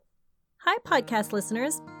Hi, podcast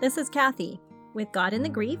listeners. This is Kathy with God in the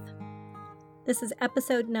Grief. This is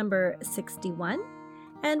episode number 61,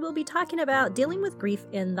 and we'll be talking about dealing with grief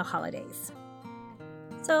in the holidays.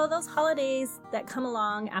 So those holidays that come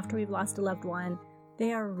along after we've lost a loved one,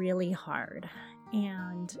 they are really hard.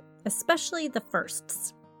 And especially the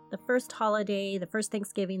firsts. The first holiday, the first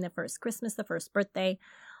Thanksgiving, the first Christmas, the first birthday,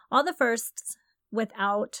 all the firsts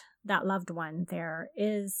without that loved one there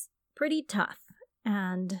is pretty tough.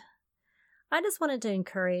 And I just wanted to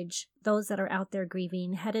encourage those that are out there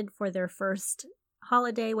grieving, headed for their first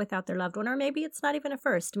holiday without their loved one, or maybe it's not even a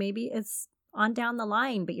first, maybe it's on down the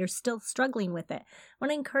line, but you're still struggling with it. I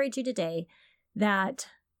want to encourage you today that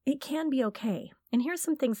it can be okay. And here's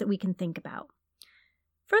some things that we can think about.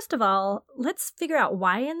 First of all, let's figure out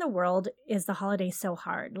why in the world is the holiday so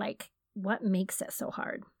hard? Like, what makes it so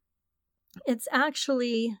hard? It's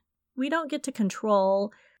actually, we don't get to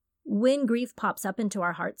control when grief pops up into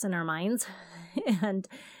our hearts and our minds. And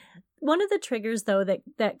one of the triggers, though,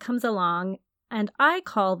 that comes along, and I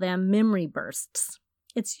call them memory bursts.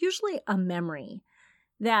 It's usually a memory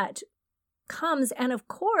that comes. And of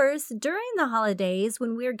course, during the holidays,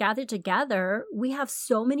 when we're gathered together, we have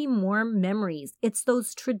so many more memories. It's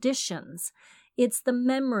those traditions. It's the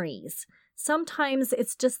memories. Sometimes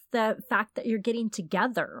it's just the fact that you're getting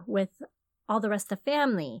together with all the rest of the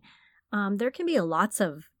family. There can be lots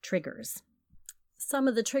of triggers. Some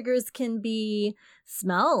of the triggers can be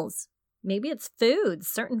smells. Maybe it's foods,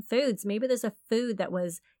 certain foods. Maybe there's a food that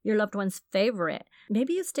was your loved one's favorite.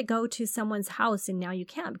 Maybe it's to go to someone's house and now you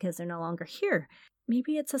can't because they're no longer here.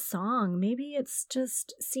 Maybe it's a song. Maybe it's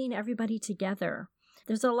just seeing everybody together.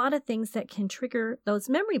 There's a lot of things that can trigger those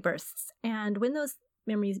memory bursts. And when those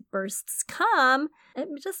memory bursts come, it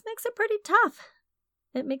just makes it pretty tough.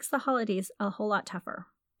 It makes the holidays a whole lot tougher.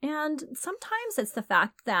 And sometimes it's the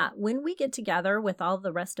fact that when we get together with all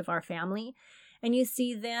the rest of our family and you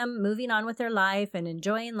see them moving on with their life and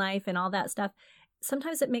enjoying life and all that stuff,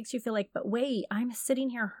 sometimes it makes you feel like, but wait, I'm sitting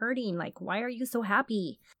here hurting. Like, why are you so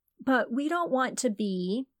happy? But we don't want to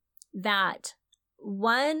be that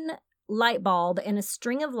one light bulb in a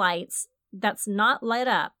string of lights that's not lit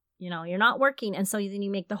up. You know, you're not working. And so then you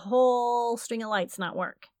make the whole string of lights not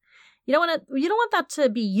work. You don't want that to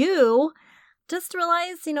be you. Just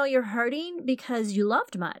realize, you're hurting because you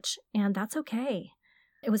loved much, and that's okay.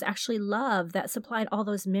 It was actually love that supplied all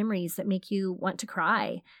those memories that make you want to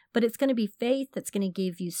cry. But it's going to be faith that's going to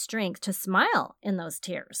give you strength to smile in those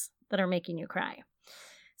tears that are making you cry.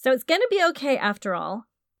 So it's going to be okay after all.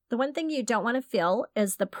 The one thing you don't want to feel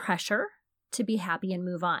is the pressure to be happy and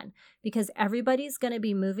move on, because everybody's going to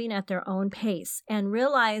be moving at their own pace. And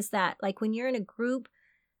realize that, like, when you're in a group,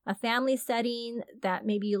 a family setting, that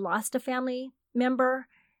maybe you lost a family member,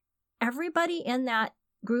 everybody in that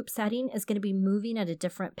group setting is going to be moving at a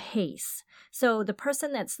different pace. So the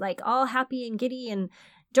person that's like all happy and giddy and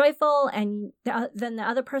joyful, and then the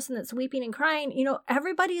other person that's weeping and crying,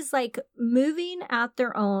 everybody's like moving at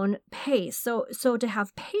their own pace. So to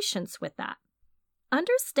have patience with that.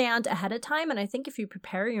 Understand ahead of time, and I think if you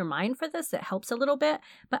prepare your mind for this, it helps a little bit,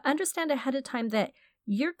 but understand ahead of time that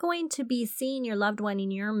you're going to be seeing your loved one in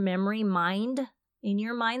your memory mind, in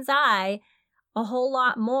your mind's eye, a whole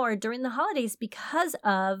lot more during the holidays because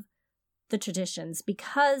of the traditions,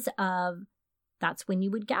 because of that's when you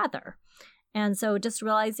would gather. And so just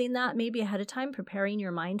realizing that maybe ahead of time, preparing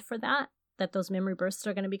your mind for that those memory bursts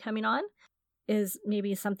are going to be coming on, is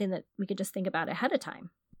maybe something that we could just think about ahead of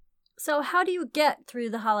time. So how do you get through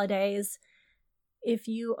the holidays if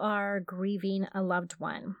you are grieving a loved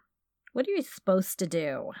one? What are you supposed to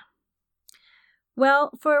do?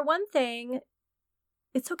 Well, for one thing,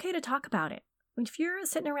 it's okay to talk about it. If you're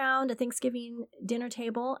sitting around a Thanksgiving dinner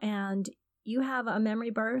table and you have a memory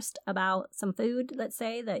burst about some food, let's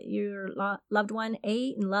say, that your loved one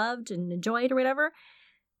ate and loved and enjoyed or whatever,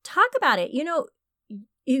 talk about it.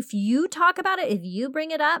 If you talk about it, if you bring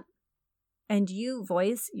it up and you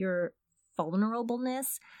voice your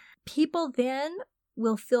vulnerableness, people then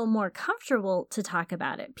will feel more comfortable to talk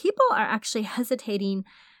about it. People are actually hesitating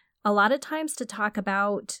a lot of times to talk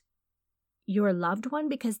about your loved one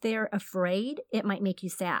because they're afraid it might make you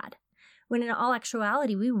sad. When in all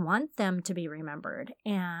actuality, we want them to be remembered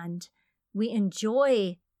and we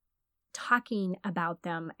enjoy talking about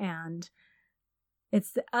them. And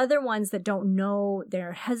it's the other ones that don't know,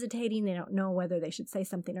 they're hesitating, they don't know whether they should say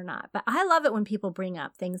something or not. But I love it when people bring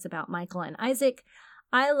up things about Michael and Isaac.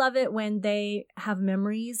 I love it when they have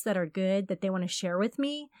memories that are good that they want to share with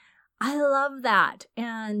me. I love that.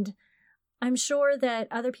 And I'm sure that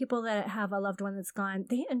other people that have a loved one that's gone,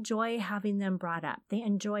 they enjoy having them brought up. They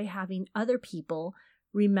enjoy having other people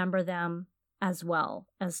remember them as well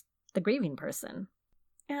as the grieving person.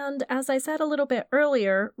 And as I said a little bit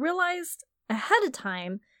earlier, realized ahead of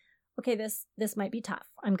time, okay, this might be tough.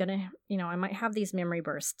 I'm going to, I might have these memory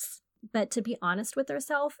bursts. But to be honest with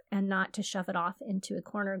herself and not to shove it off into a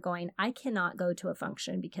corner going, I cannot go to a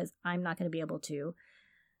function because I'm not going to be able to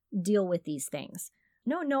deal with these things.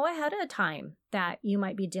 No, know ahead of time that you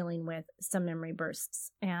might be dealing with some memory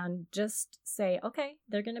bursts and just say, okay,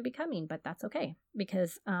 they're going to be coming, but that's okay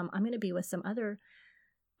because I'm going to be with I'm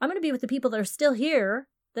going to be with the people that are still here,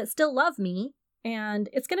 that still love me, and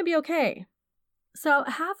it's going to be okay. So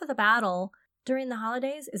half of the battle during the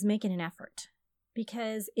holidays is making an effort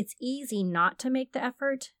because it's easy not to make the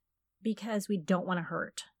effort because we don't want to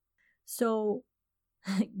hurt. So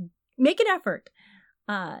make an effort.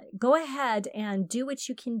 Go ahead and do what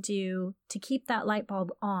you can do to keep that light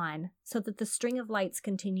bulb on so that the string of lights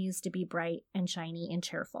continues to be bright and shiny and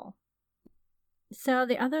cheerful. So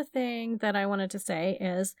the other thing that I wanted to say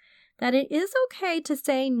is that it is okay to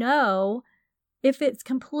say no if it's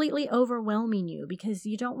completely overwhelming you, because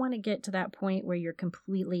you don't want to get to that point where you're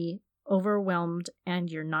completely overwhelmed and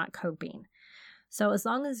you're not coping. So as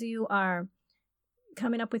long as you are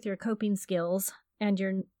coming up with your coping skills and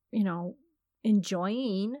you're,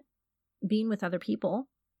 enjoying being with other people,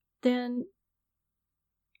 then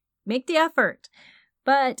make the effort.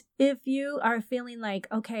 But if you are feeling like,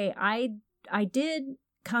 okay, I did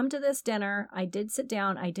come to this dinner, I did sit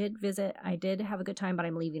down, I did visit, I did have a good time, but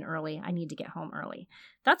I'm leaving early, I need to get home early.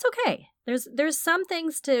 That's okay. There's some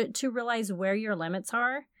things to realize where your limits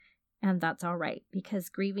are, and that's all right, because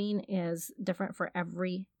grieving is different for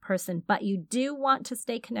every person, but you do want to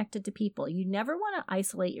stay connected to people. You never want to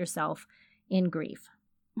isolate yourself in grief.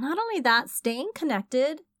 Not only that, staying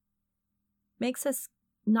connected makes us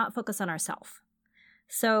not focus on ourselves.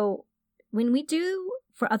 So when we do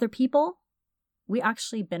for other people, we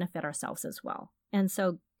actually benefit ourselves as well. And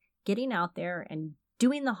so getting out there and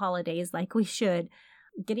doing the holidays like we should,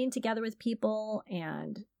 getting together with people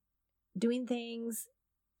and doing things,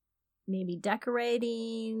 maybe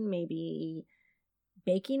decorating, maybe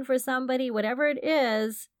baking for somebody, whatever it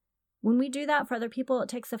is, when we do that for other people, it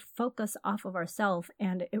takes a focus off of ourselves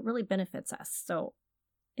and it really benefits us. So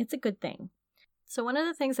it's a good thing. So one of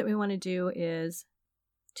the things that we want to do is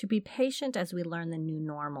to be patient as we learn the new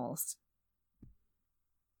normals.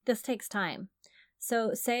 This takes time.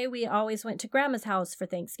 So say we always went to grandma's house for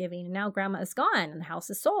Thanksgiving and now grandma is gone and the house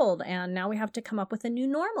is sold and now we have to come up with a new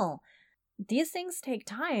normal. These things take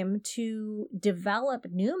time to develop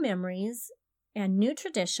new memories and new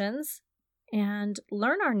traditions and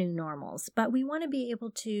learn our new normals. But we want to be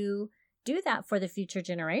able to do that for the future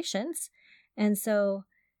generations. And so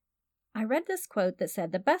I read this quote that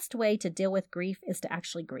said, the best way to deal with grief is to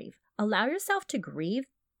actually grieve. Allow yourself to grieve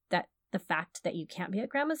the fact that you can't be at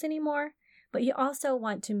grandma's anymore, but you also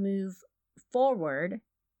want to move forward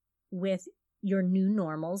with your new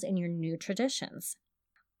normals and your new traditions.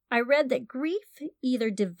 I read that grief either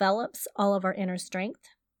develops all of our inner strength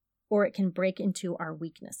or it can break into our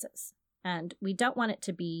weaknesses. And we don't want it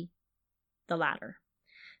to be the latter.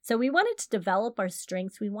 So we want it to develop our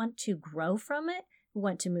strengths. We want to grow from it. We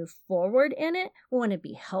want to move forward in it. We want to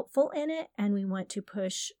be helpful in it. And we want to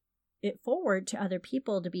push it forward to other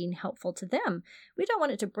people to being helpful to them. We don't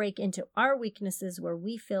want it to break into our weaknesses where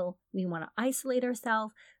we feel we want to isolate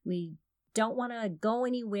ourselves. We don't want to go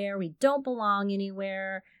anywhere. We don't belong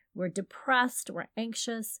anywhere. We're depressed. We're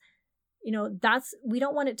anxious. We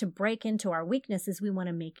don't want it to break into our weaknesses. We want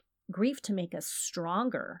to make grief to make us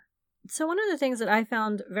stronger. So one of the things that I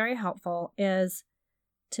found very helpful is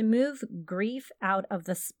to move grief out of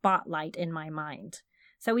the spotlight in my mind.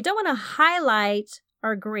 So we don't want to highlight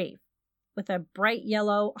our grief with a bright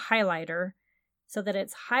yellow highlighter so that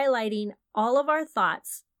it's highlighting all of our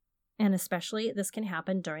thoughts. And especially this can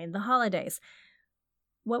happen during the holidays.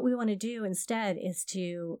 What we want to do instead is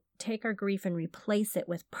to take our grief and replace it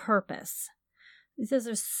with purpose. Because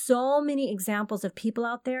there's so many examples of people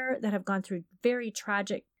out there that have gone through very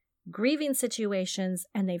tragic grieving situations,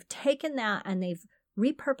 and they've taken that and they've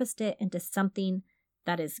repurposed it into something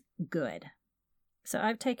that is good. So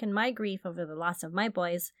I've taken my grief over the loss of my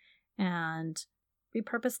boys and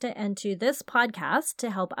repurposed it into this podcast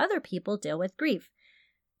to help other people deal with grief.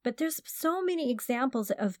 But there's so many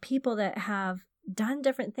examples of people that have done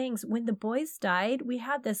different things. When the boys died, we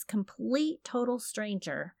had this complete, total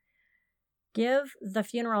stranger give the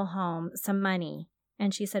funeral home some money.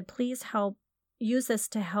 And she said, please use this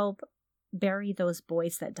to help bury those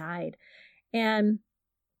boys that died. And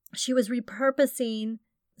she was repurposing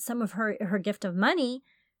some of her gift of money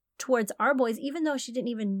towards our boys, even though she didn't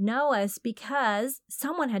even know us, because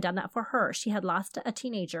someone had done that for her. She had lost a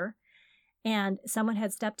teenager and someone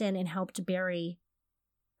had stepped in and helped bury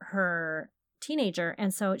her teenager.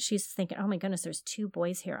 And so she's thinking, oh my goodness, there's 2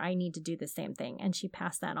 boys here. I need to do the same thing. And she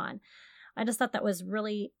passed that on. I just thought that was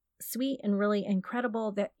really sweet and really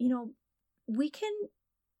incredible that, we can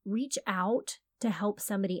reach out to help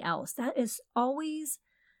somebody else. That is always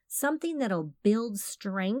something that'll build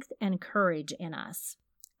strength and courage in us.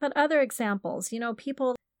 But other examples,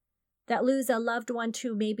 people that lose a loved one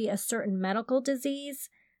to maybe a certain medical disease,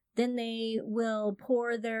 then they will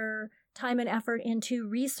pour their time and effort into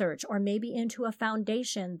research, or maybe into a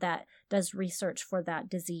foundation that does research for that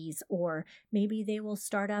disease, or maybe they will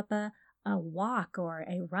start up a walk or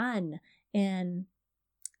a run in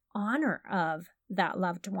honor of that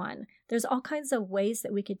loved one. There's all kinds of ways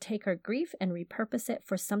that we could take our grief and repurpose it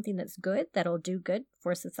for something that's good, that'll do good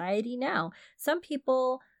for society now. Some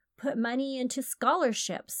people put money into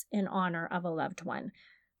scholarships in honor of a loved one.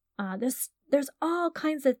 There's all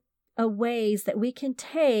kinds of ways that we can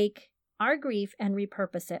take our grief and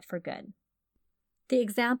repurpose it for good. The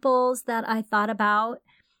examples that I thought about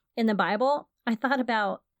in the Bible, I thought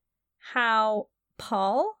about how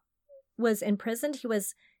Paul was imprisoned. He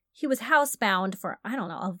was housebound for,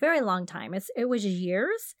 a very long time. It was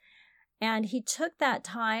years. And he took that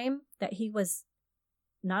time that he was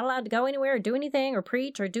not allowed to go anywhere or do anything or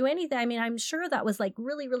preach or do anything. I mean, I'm sure that was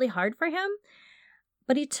really, really hard for him.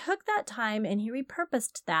 But he took that time and he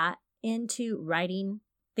repurposed that into writing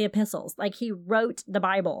the epistles. Like, he wrote the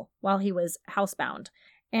Bible while he was housebound.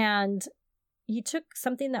 And he took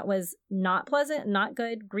something that was not pleasant, not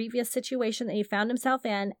good, grievous situation that he found himself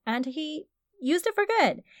in, and he used it for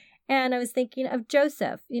good. And I was thinking of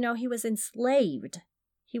Joseph. He was enslaved.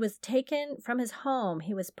 He was taken from his home.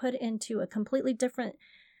 He was put into a completely different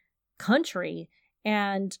country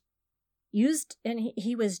and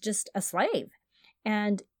he was just a slave.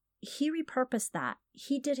 And he repurposed that.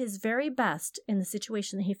 He did his very best in the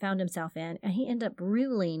situation that he found himself in, and he ended up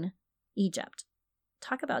ruling Egypt.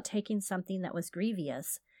 Talk about taking something that was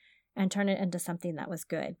grievous and turn it into something that was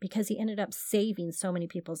good, because he ended up saving so many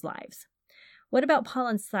people's lives. What about Paul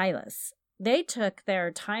and Silas? They took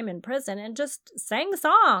their time in prison and just sang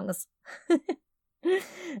songs.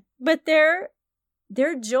 But their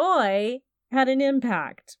joy had an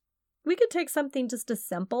impact. We could take something just as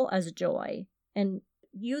simple as joy and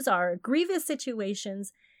use our grievous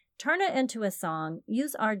situations, turn it into a song,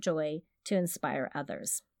 use our joy to inspire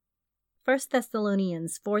others. 1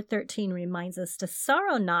 Thessalonians 4:13 reminds us to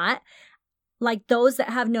sorrow not like those that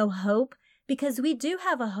have no hope, because we do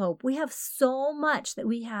have a hope. We have so much that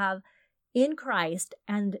we have in Christ,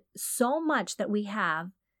 and so much that we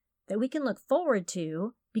have that we can look forward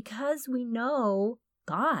to, because we know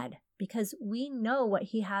God, because we know what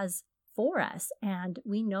He has for us, and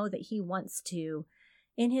we know that He wants to,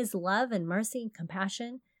 in His love and mercy and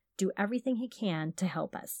compassion, do everything He can to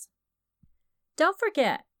help us. Don't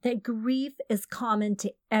forget that grief is common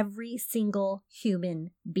to every single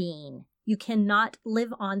human being. You cannot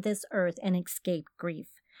live on this earth and escape grief.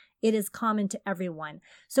 It is common to everyone.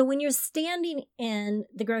 So when you're standing in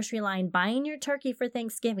the grocery line buying your turkey for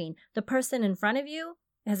Thanksgiving, the person in front of you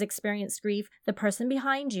has experienced grief. The person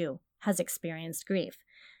behind you has experienced grief.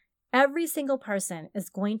 Every single person is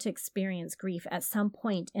going to experience grief at some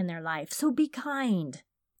point in their life. So be kind.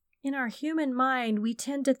 In our human mind, we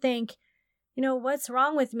tend to think, what's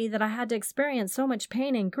wrong with me that I had to experience so much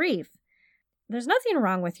pain and grief? There's nothing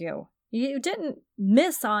wrong with you. You didn't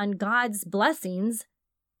miss on God's blessings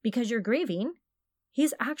because you're grieving.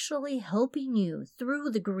 He's actually helping you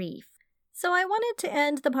through the grief. So I wanted to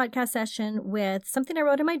end the podcast session with something I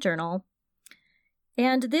wrote in my journal.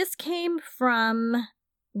 And this came from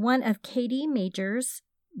one of Katie Major's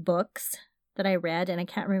books that I read, and I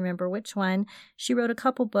can't remember which one. She wrote a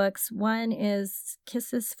couple books. One is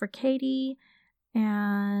Kisses for Katie,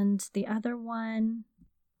 and the other one,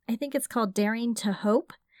 I think it's called Daring to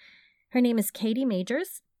Hope. Her name is Katie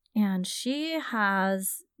Majors, and she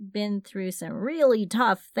has been through some really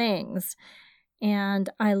tough things, and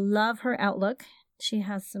I love her outlook. She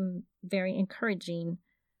has some very encouraging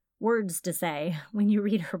words to say when you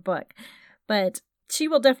read her book, but she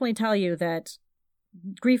will definitely tell you that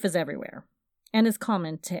grief is everywhere and is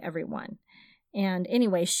common to everyone. And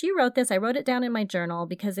anyway, she wrote this. I wrote it down in my journal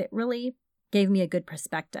because it really gave me a good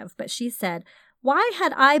perspective. But she said, "Why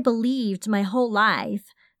had I believed my whole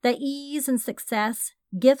life that ease and success,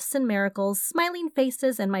 gifts and miracles, smiling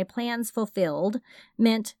faces, and my plans fulfilled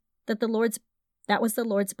meant that that was the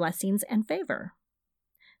Lord's blessings and favor?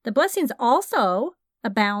 The blessings also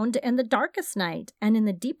abound in the darkest night and in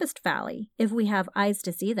the deepest valley, if we have eyes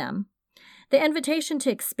to see them. The invitation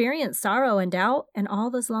to experience sorrow and doubt and all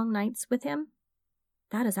those long nights with Him,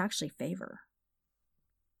 that is actually favor.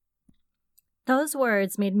 Those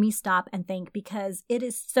words made me stop and think, because it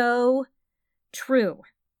is so true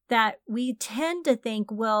that we tend to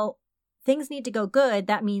think, well, things need to go good.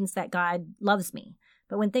 That means that God loves me.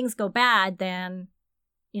 But when things go bad, then,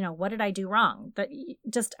 what did I do wrong? But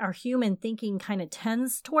just our human thinking kind of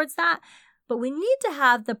tends towards that. But we need to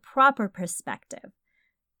have the proper perspective.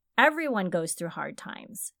 Everyone goes through hard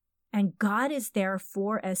times, and God is there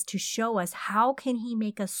for us to show us how can He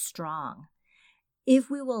make us strong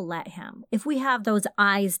if we will let Him, if we have those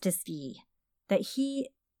eyes to see that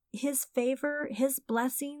His favor, His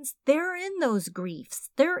blessings, they're in those griefs.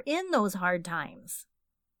 They're in those hard times.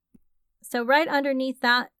 So right underneath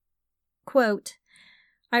that quote,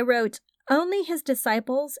 I wrote, only His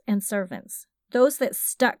disciples and servants, those that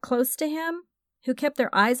stuck close to Him, who kept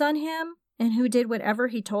their eyes on Him, and who did whatever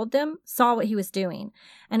He told them, saw what He was doing.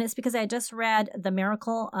 And it's because I just read the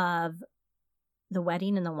miracle of the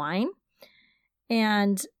wedding and the wine.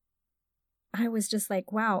 And I was just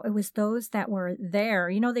like, wow, it was those that were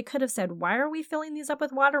there. They could have said, why are we filling these up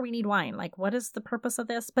with water? We need wine. Like, what is the purpose of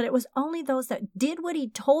this? But it was only those that did what He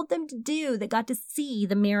told them to do that got to see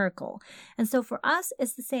the miracle. And so for us,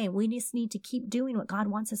 it's the same. We just need to keep doing what God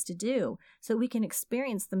wants us to do so we can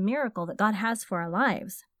experience the miracle that God has for our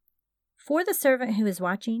lives. For the servant who is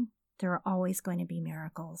watching, there are always going to be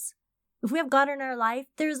miracles. If we have God in our life,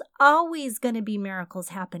 there's always going to be miracles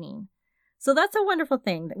happening. So that's a wonderful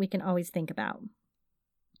thing that we can always think about.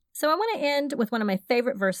 So I want to end with one of my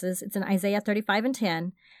favorite verses. It's in Isaiah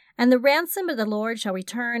 35:10. And the ransom of the Lord shall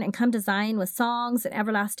return and come to Zion with songs and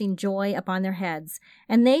everlasting joy upon their heads.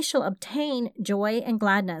 And they shall obtain joy and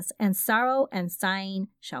gladness, and sorrow and sighing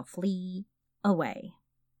shall flee away.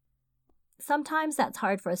 Sometimes that's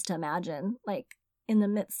hard for us to imagine, like in the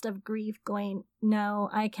midst of grief going, no,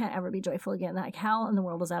 I can't ever be joyful again. Like, how in the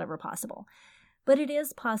world is that ever possible? But it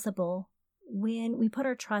is possible when we put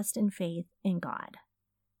our trust and faith in God,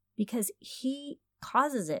 because He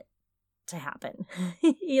causes it to happen.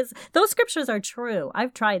 Those scriptures are true.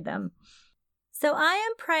 I've tried them. So I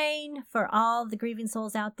am praying for all the grieving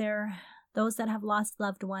souls out there, those that have lost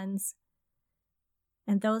loved ones,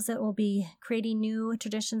 and those that will be creating new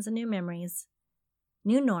traditions and new memories,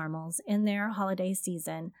 new normals in their holiday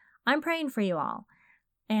season. I'm praying for you all.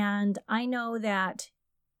 And I know that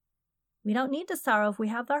we don't need to sorrow if we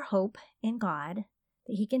have our hope in God,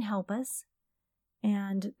 that He can help us,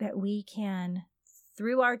 and that we can,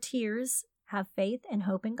 through our tears, have faith and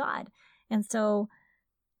hope in God. And so,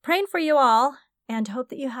 praying for you all, and hope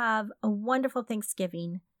that you have a wonderful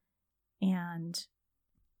Thanksgiving. And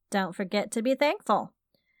don't forget to be thankful.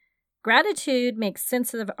 Gratitude makes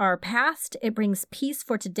sense of our past, it brings peace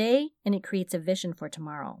for today, and it creates a vision for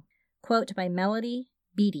tomorrow. Quote by Melody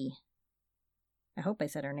Beattie. I hope I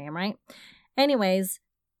said her name right. Anyways,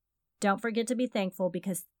 don't forget to be thankful,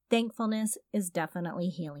 because thankfulness is definitely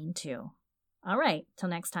healing too. All right, till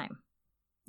next time.